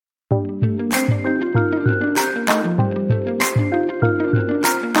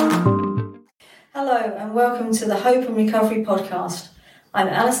and welcome to the Hope and Recovery podcast. I'm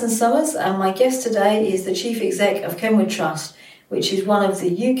Alison Summers and my guest today is the Chief Exec of Kenward Trust, which is one of the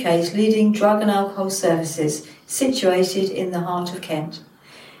UK's leading drug and alcohol services situated in the heart of Kent.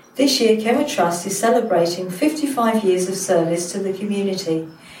 This year Kenward Trust is celebrating 55 years of service to the community,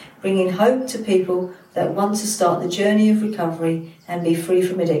 bringing hope to people that want to start the journey of recovery and be free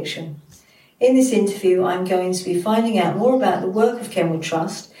from addiction. In this interview I'm going to be finding out more about the work of Kenward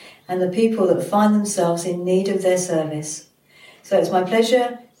Trust and the people that find themselves in need of their service. So it's my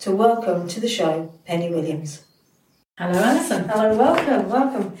pleasure to welcome to the show Penny Williams. Hello, Alison. Hello,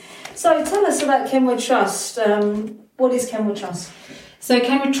 welcome. So tell us about Kenward Trust. What is Kenward Trust? So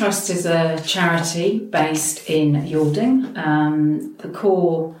Kenward Trust is a charity based in Yalding. The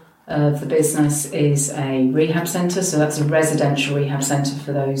core of the business is a rehab centre, so that's a residential rehab centre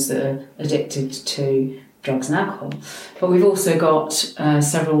for those that are addicted to drugs and alcohol. But we've also got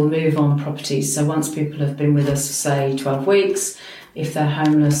several move-on properties. So once people have been with us for, say, 12 weeks, if they're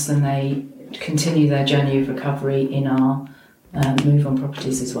homeless, then they continue their journey of recovery in our move-on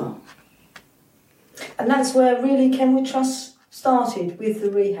properties as well. And that's where really Kenward Trust started, with the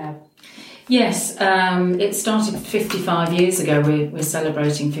rehab? Yes, it started 55 years ago. We're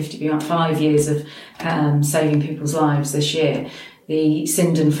celebrating 55 years of saving people's lives this year. The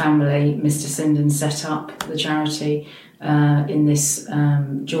Sinden family, Mr. Sinden, set up the charity in this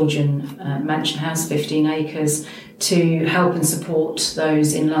Georgian mansion house, 15 acres, to help and support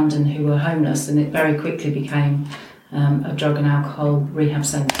those in London who were homeless, and it very quickly became a drug and alcohol rehab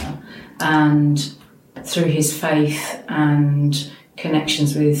centre. And through his faith and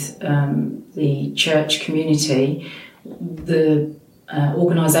connections with the church community, the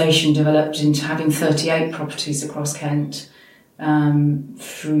organisation developed into having 38 properties across Kent,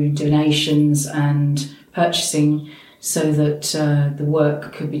 through donations and purchasing, so that the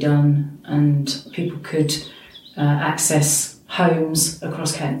work could be done and people could access homes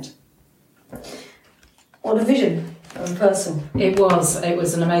across Kent. What a vision of a person. It was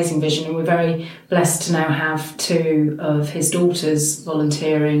an amazing vision, and we're very blessed to now have two of his daughters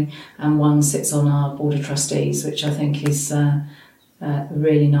volunteering, and one sits on our board of trustees, which I think is a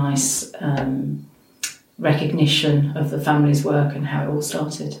really nice recognition of the family's work and how it all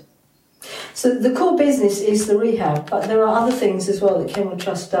started. So the core business is the rehab, but there are other things as well that Kenward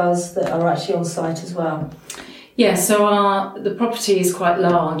Trust does that are actually on site as well. Yeah, so the property is quite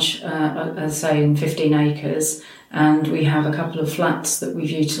large, as I say, in 15 acres, and we have a couple of flats that we've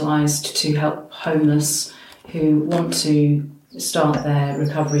utilised to help homeless who want to start their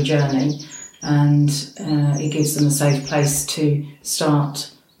recovery journey, and it gives them a safe place to start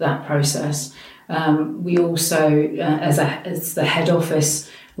that process. We also, as the head office,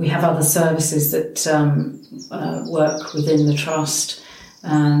 we have other services that work within the trust,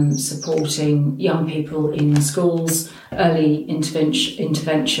 supporting young people in schools, early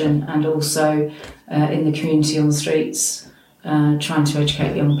intervention, and also in the community on the streets, trying to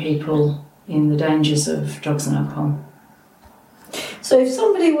educate young people in the dangers of drugs and alcohol. So if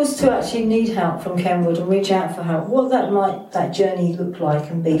somebody was to actually need help from Kenward and reach out for help, what might that journey look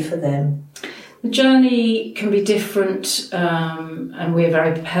like and be for them? The journey can be different, and we're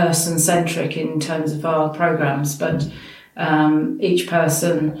very person-centric in terms of our programmes, but each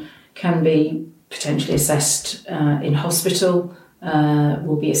person can be potentially assessed in hospital,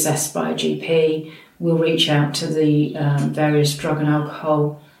 will be assessed by a GP, will reach out to the various drug and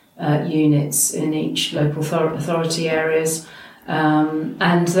alcohol units in each local authority areas,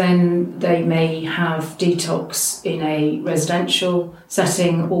 and then they may have detox in a residential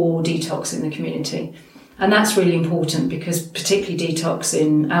setting or detox in the community. And that's really important, because particularly detox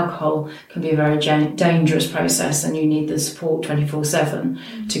in alcohol can be a very dangerous process, and you need the support 24/7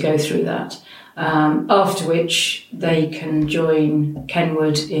 to go through that. After which they can join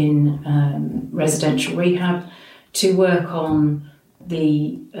Kenward in residential rehab to work on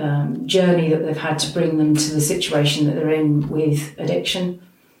the journey that they've had to bring them to the situation that they're in with addiction.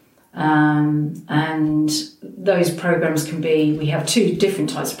 And those programs can be, we have two different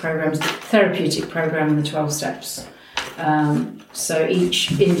types of programs, the therapeutic program and the 12 steps. So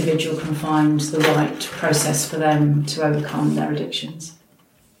each individual can find the right process for them to overcome their addictions.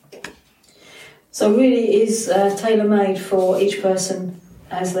 So really it is tailor-made for each person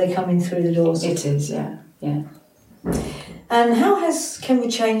as they come in through the doors? It is, yeah. And how has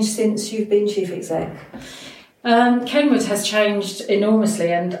Kenward changed since you've been Chief Exec? Kenward has changed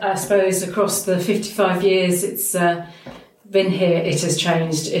enormously, and I suppose across the 55 years it's been here, it has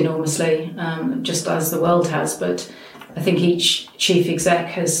changed enormously, just as the world has. But I think each Chief Exec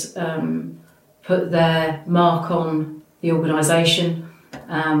has put their mark on the organisation.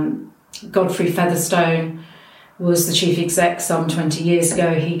 Godfrey Featherstone was the chief exec some 20 years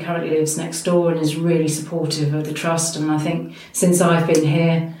ago. He currently lives next door and is really supportive of the trust. And I think since I've been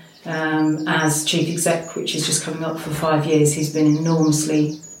here as chief exec, which is just coming up for 5 years, he's been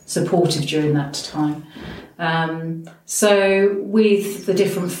enormously supportive during that time. So with the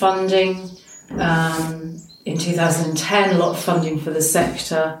different funding, in 2010, a lot of funding for the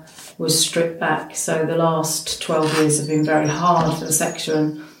sector was stripped back. So the last 12 years have been very hard for the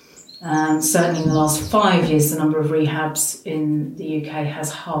sector, and certainly in the last 5 years, the number of rehabs in the UK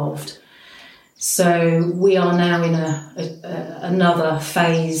has halved. So we are now in another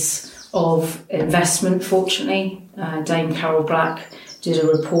phase of investment, fortunately. Dame Carol Black did a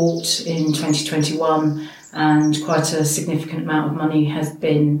report in 2021, and quite a significant amount of money has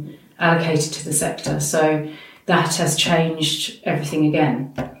been allocated to the sector. So that has changed everything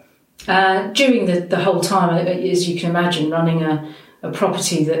again. During the whole time, as you can imagine, running a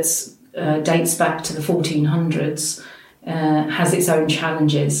property that's dates back to the 1400s has its own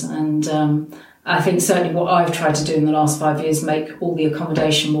challenges. And I think certainly what I've tried to do in the last 5 years, make all the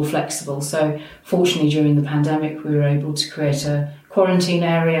accommodation more flexible. So fortunately, during the pandemic, we were able to create a quarantine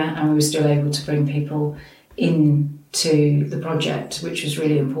area, and we were still able to bring people into the project, which was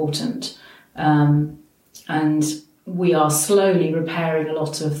really important. And we are slowly repairing a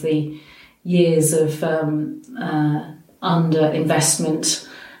lot of the years of under investment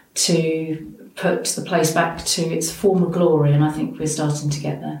to put the place back to its former glory, and I think we're starting to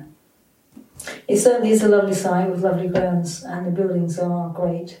get there. It certainly is a lovely site with lovely grounds, and the buildings are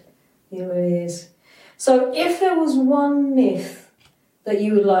great. It really is. So if there was one myth that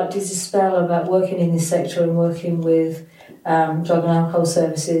you would like to dispel about working in this sector and working with drug and alcohol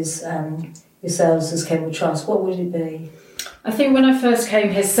services and yourselves as Kenward Trust, what would it be? I think when I first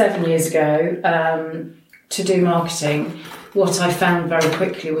came here 7 years ago to do marketing, what I found very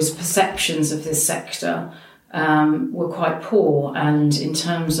quickly was perceptions of this sector were quite poor, and in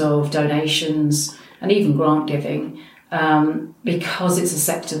terms of donations and even grant giving, because it's a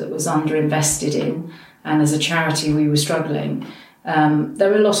sector that was underinvested in, and as a charity we were struggling. There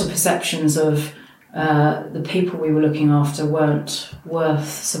were a lot of perceptions of the people we were looking after weren't worth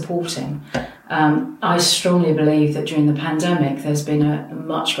supporting. I strongly believe that during the pandemic there's been a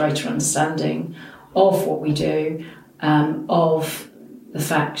much greater understanding of what we do, of the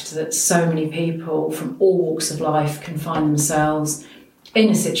fact that so many people from all walks of life can find themselves in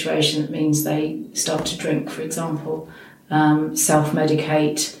a situation that means they start to drink, for example,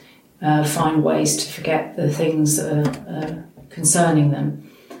 self-medicate, find ways to forget the things that are concerning them.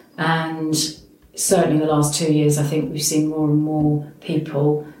 And certainly in the last 2 years, I think we've seen more and more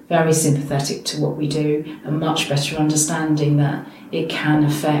people very sympathetic to what we do, a much better understanding that it can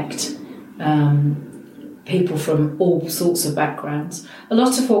affect people from all sorts of backgrounds. A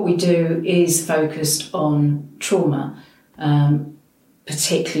lot of what we do is focused on trauma,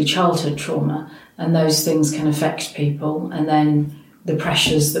 particularly childhood trauma, and those things can affect people. And then the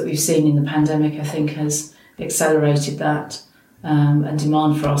pressures that we've seen in the pandemic, I think, has accelerated that. And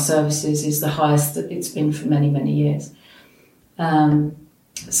demand for our services is the highest that it's been for many, many years.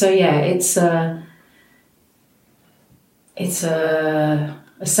 So yeah, it's a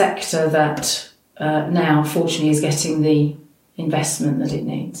sector that now, fortunately, is getting the investment that it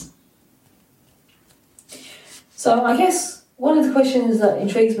needs. So I guess one of the questions that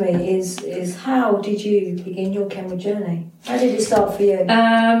intrigues me is how did you begin your Kenward journey? How did it start for you?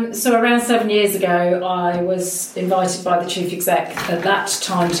 So around 7 years ago, I was invited by the chief exec at that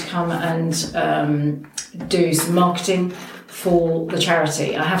time to come and do some marketing for the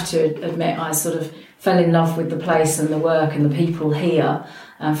charity. I have to admit, I sort of fell in love with the place and the work and the people here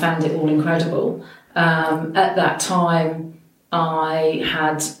and found it all incredible. At that time, I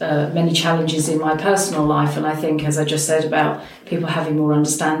had many challenges in my personal life, and I think, as I just said about people having more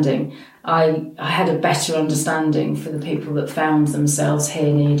understanding, I had a better understanding for the people that found themselves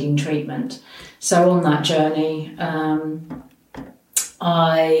here needing treatment. So on that journey,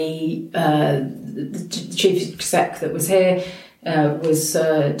 the chief exec that was here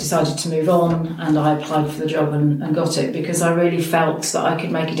decided to move on, and I applied for the job and got it because I really felt that I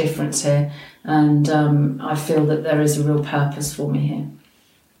could make a difference here, and I feel that there is a real purpose for me here.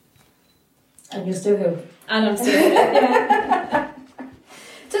 And you're still here. And I'm still here. Yeah.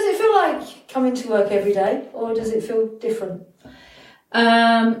 Does it feel like coming to work every day, or does it feel different?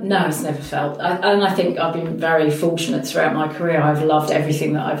 No, it's never felt. And I think I've been very fortunate throughout my career. I've loved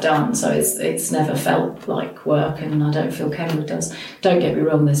everything that I've done, so it's never felt like work, and I don't feel Kenward does. Don't get me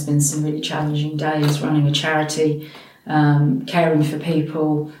wrong, there's been some really challenging days running a charity, caring for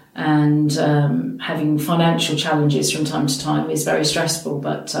people and having financial challenges from time to time is very stressful.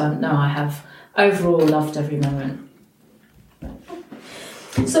 But no, I have overall loved every moment.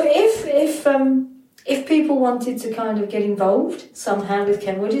 So if people wanted to kind of get involved somehow with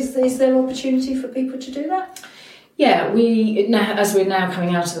Kenward, is there opportunity for people to do that? Yeah, as we're now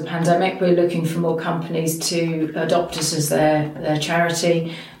coming out of the pandemic, we're looking for more companies to adopt us as their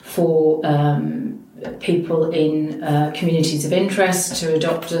charity, for people in communities of interest to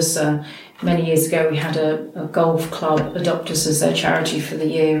adopt us. Many years ago, we had a golf club adopt us as their charity for the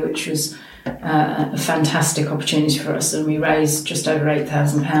year, which was a fantastic opportunity for us, and we raised just over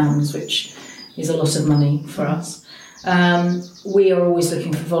 £8,000, which is a lot of money for us. We are always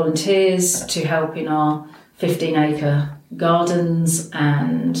looking for volunteers to help in our 15-acre gardens,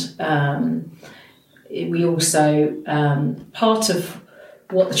 and we also, part of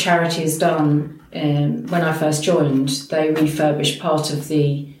what the charity has done, when I first joined, they refurbished part of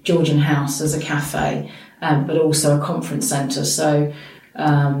the Georgian House as a cafe, but also a conference centre. So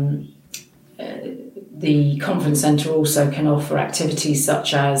the conference centre also can offer activities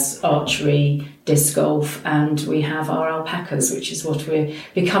such as archery, disc golf, and we have our alpacas, which is what we're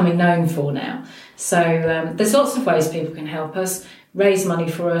becoming known for now. So there's lots of ways people can help us, raise money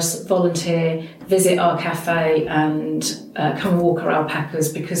for us, volunteer, visit our cafe, and come and walk our alpacas,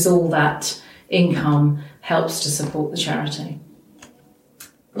 because all that income helps to support the charity.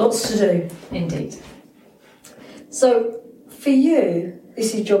 Lots to do. Indeed. So for you,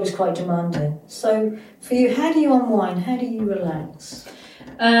 this job is quite demanding. So for you, how do you unwind? How do you relax?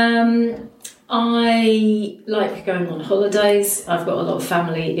 I like going on holidays. I've got a lot of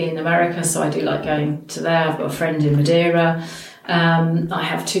family in America, so I do like going to there. I've got a friend in Madeira. I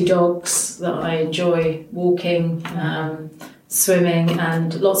have 2 dogs that I enjoy walking, swimming,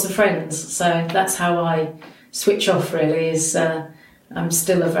 and lots of friends. So that's how I switch off, really, I'm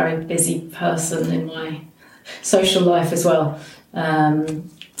still a very busy person in my social life as well.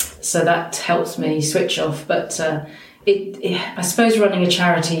 So that helps me switch off. But I suppose running a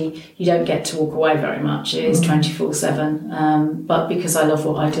charity, you don't get to walk away very much. It is 24/7. But because I love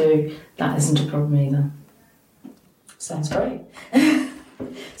what I do, that isn't a problem either. Sounds great.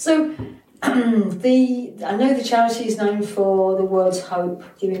 So I know the charity is known for the words hope,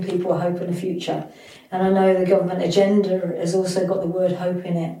 giving people hope in the future. And I know the government agenda has also got the word hope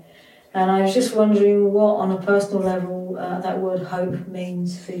in it. And I was just wondering what, on a personal level, that word hope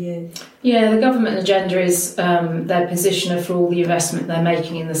means for you. Yeah, the government agenda is their positioner for all the investment they're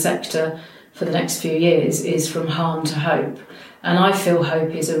making in the sector for the next few years is from harm to hope. And I feel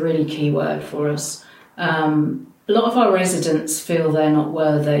hope is a really key word for us. A lot of our residents feel they're not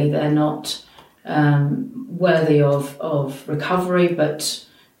worthy, they're not worthy of recovery, but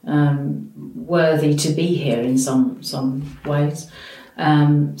worthy to be here in some ways.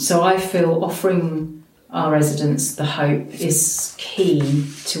 So I feel offering our residents the hope is key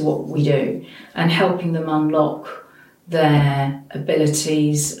to what we do, and helping them unlock their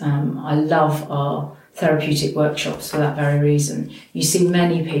abilities. I love our therapeutic workshops for that very reason. You see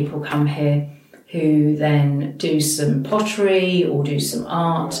many people come here who then do some pottery or do some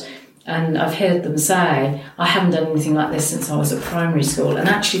art, and I've heard them say, I haven't done anything like this since I was at primary school, and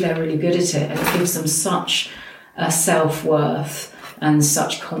actually they're really good at it, and it gives them such a self-worth and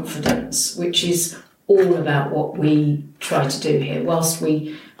such confidence, which is all about what we try to do here. Whilst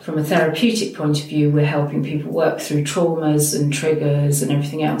we, from a therapeutic point of view, we're helping people work through traumas and triggers and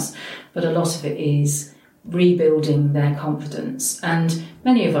everything else, but a lot of it is rebuilding their confidence. And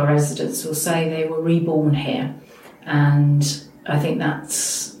many of our residents will say they were reborn here, and I think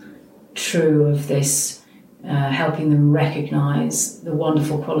that's true of this, helping them recognise the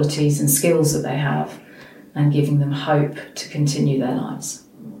wonderful qualities and skills that they have, and giving them hope to continue their lives.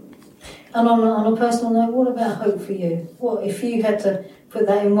 And on a personal note, what about hope for you? What if you had to put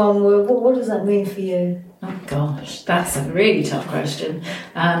that in one word? What does that mean for you? Oh gosh, that's a really tough question.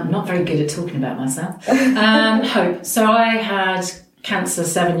 Not very good at talking about myself. Hope. So I had cancer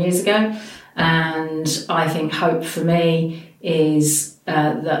 7 years ago, and I think hope for me is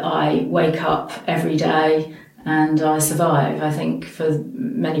that I wake up every day and I survive. I think for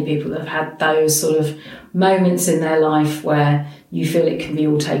many people that have had those sort of moments in their life where you feel it can be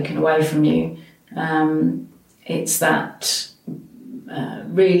all taken away from you, it's that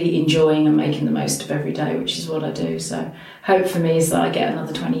really enjoying and making the most of every day, which is what I do. So hope for me is that I get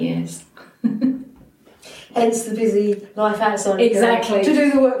another 20 years. Hence the busy life outside. Exactly. To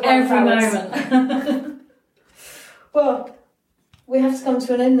do the work every moment. Well, we have to come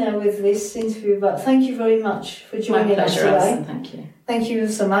to an end now with this interview, but thank you very much for joining us today. Alison, thank you. Thank you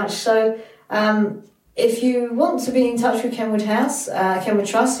so much. So If you want to be in touch with Kenward House, Kenward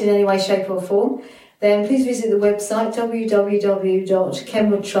Trust in any way, shape or form, then please visit the website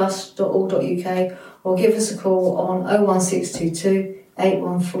www.kenwardtrust.org.uk or give us a call on 01622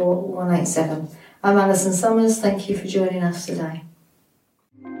 814 187. I'm Alison Summers. Thank you for joining us today.